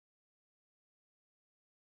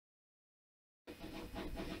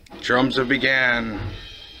Drums have began.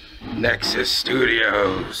 Nexus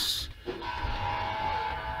Studios.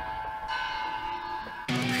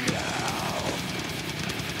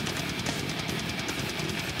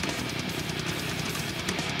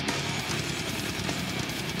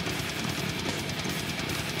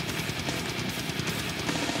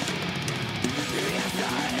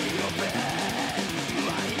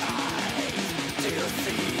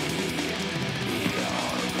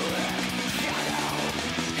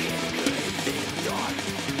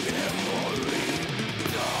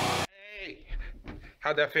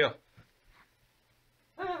 How'd that feel?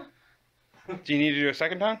 Do you need to do a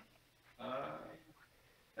second time?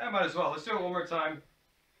 I might as well. Let's do it one more time.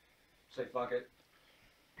 Say fuck it.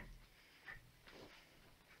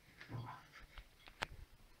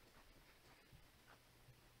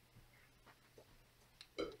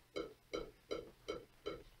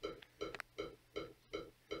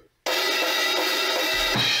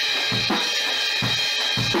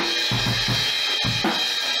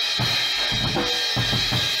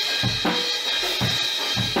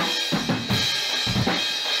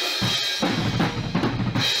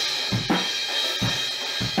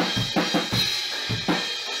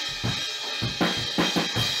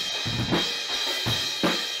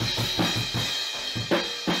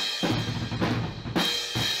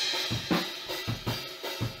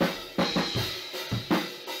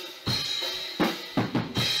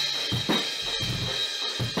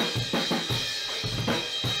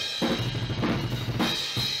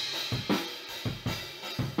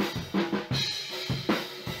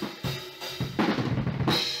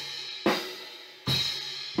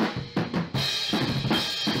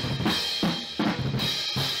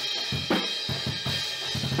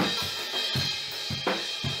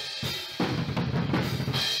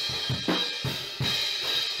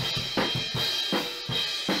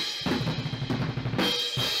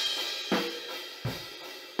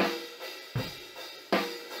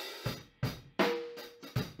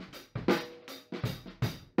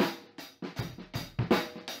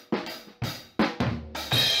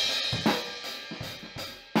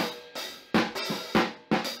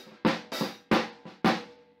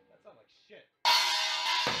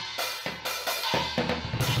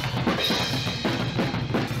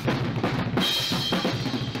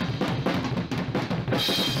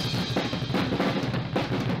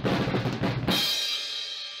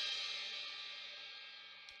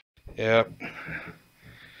 Yep.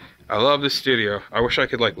 I love this studio. I wish I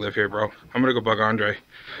could like live here, bro. I'm gonna go bug Andre.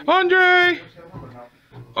 Andre!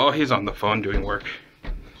 Oh, he's on the phone doing work.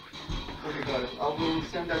 Okay, got it. I will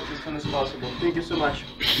send that as soon as possible. Thank you so much.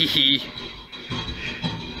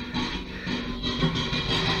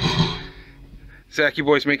 Zachy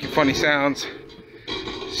boy's making funny sounds.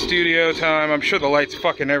 Studio time. I'm sure the light's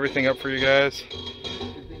fucking everything up for you guys.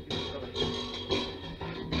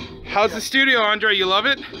 How's the studio, Andre? You love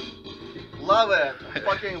it? Love it. I'm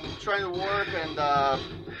fucking trying to work and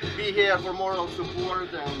be here for moral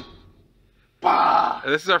support and bah!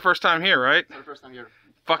 This is our first time here, right? It's our first time here.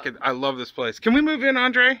 Fuck it, I love this place. Can we move in,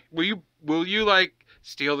 Andre? Will you like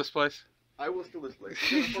steal this place? I will steal this place.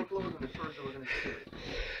 We're gonna foreclose on the first, so we're gonna steal it.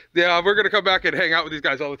 Yeah, we're gonna come back and hang out with these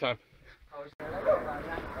guys all the time.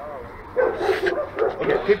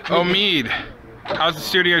 Okay, Oh, Mead. How's the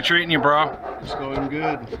studio treating you, bro? it's going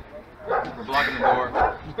good. We're blocking the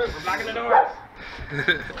door. We're blocking the door.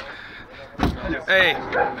 Hey.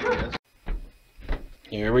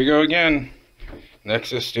 Here we go again.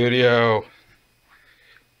 Nexus Studio.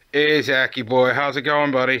 Hey, Zachy boy. How's it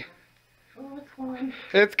going, buddy? Oh, it's going.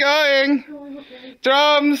 It's going. It's going okay.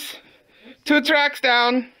 Drums. 2 tracks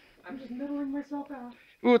down. I'm just middling myself out.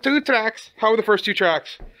 Ooh, 2 tracks. How were the first 2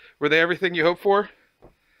 tracks? Were they everything you hoped for?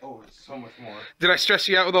 Oh, it's so much more. Did I stress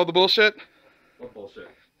you out with all the bullshit? What bullshit?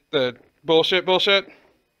 The bullshit?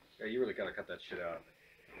 Yeah, you really gotta cut that shit out.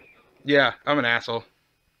 Yeah, I'm an asshole.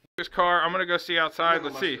 This car, I'm gonna go see outside.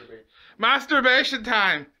 Let's see. Masturbation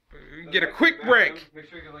time. Get a quick break. Make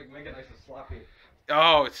sure you like make it nice and sloppy.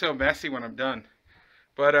 Oh, it's so messy when I'm done.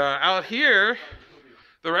 But out here,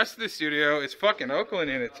 the rest of the studio is fucking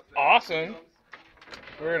Oakland and it's awesome.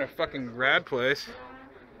 We're in a fucking rad place.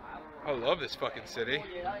 I love this fucking city.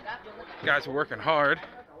 You guys are working hard.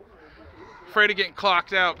 Afraid of getting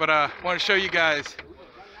clocked out, but I want to show you guys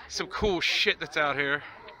some cool shit that's out here.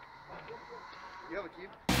 You have a key?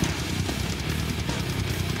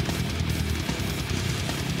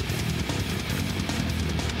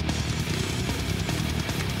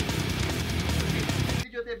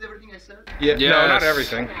 Videotaped everything I said? Yeah, no, not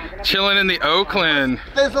everything. Chilling in the Oakland.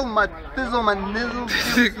 Thizzle my nizzle.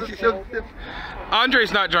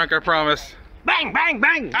 Andre's not drunk, I promise. Bang, bang,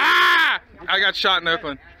 bang! Ah! I got shot in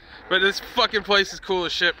Oakland. But this fucking place is cool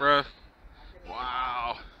as shit, bro.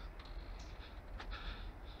 Wow.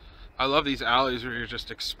 I love these alleys where you're just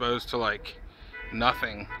exposed to like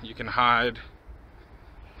nothing. You can hide.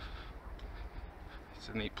 It's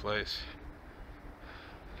a neat place.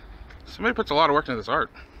 Somebody puts a lot of work into this art.